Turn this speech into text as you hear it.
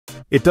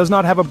It does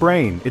not have a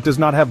brain, it does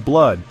not have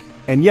blood,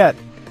 and yet,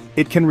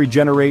 it can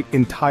regenerate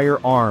entire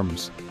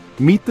arms.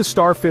 Meet the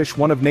starfish,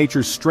 one of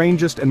nature's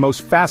strangest and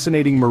most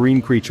fascinating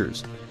marine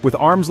creatures. With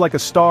arms like a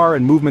star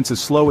and movements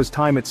as slow as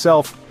time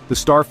itself, the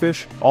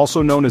starfish,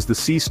 also known as the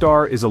sea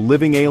star, is a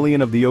living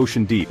alien of the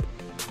ocean deep.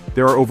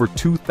 There are over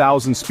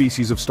 2,000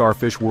 species of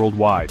starfish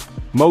worldwide.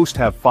 Most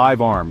have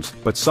 5 arms,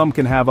 but some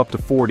can have up to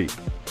 40.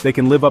 They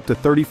can live up to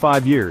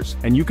 35 years,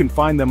 and you can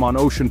find them on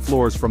ocean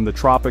floors from the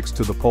tropics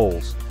to the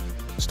poles.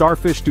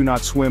 Starfish do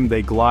not swim,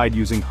 they glide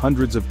using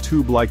hundreds of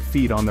tube-like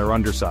feet on their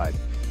underside.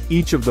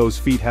 Each of those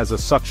feet has a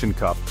suction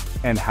cup.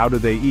 And how do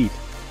they eat?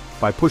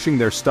 By pushing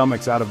their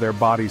stomachs out of their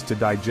bodies to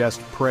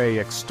digest prey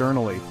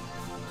externally.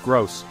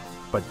 Gross,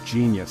 but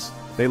genius.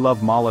 They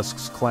love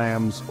mollusks,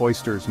 clams,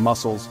 oysters,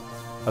 mussels.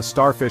 A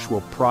starfish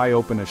will pry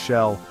open a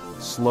shell,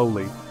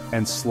 slowly,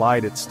 and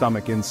slide its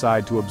stomach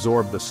inside to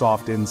absorb the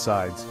soft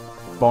insides.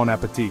 Bon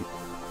appetit.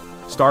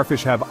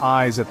 Starfish have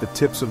eyes at the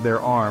tips of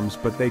their arms,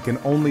 but they can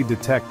only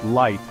detect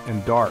light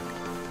and dark.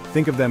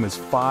 Think of them as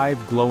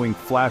 5 glowing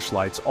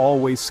flashlights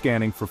always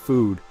scanning for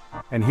food.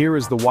 And here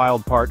is the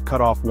wild part: cut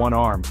off one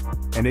arm,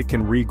 and it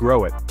can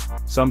regrow it.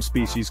 Some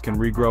species can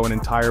regrow an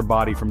entire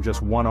body from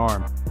just one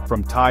arm.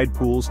 From tide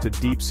pools to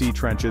deep sea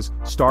trenches,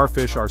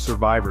 starfish are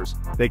survivors.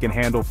 They can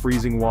handle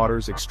freezing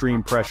waters,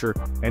 extreme pressure,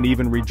 and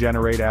even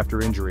regenerate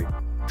after injury.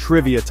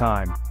 Trivia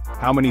time.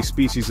 How many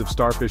species of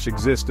starfish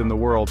exist in the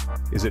world?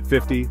 Is it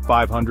 50,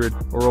 500,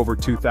 or over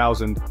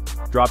 2,000?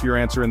 Drop your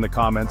answer in the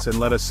comments and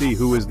let us see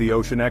who is the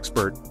ocean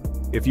expert.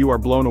 If you are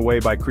blown away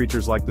by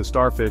creatures like the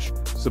starfish,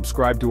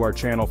 subscribe to our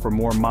channel for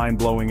more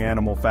mind-blowing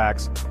animal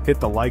facts. Hit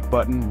the like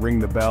button, ring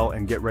the bell,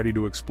 and get ready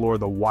to explore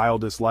the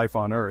wildest life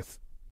on Earth.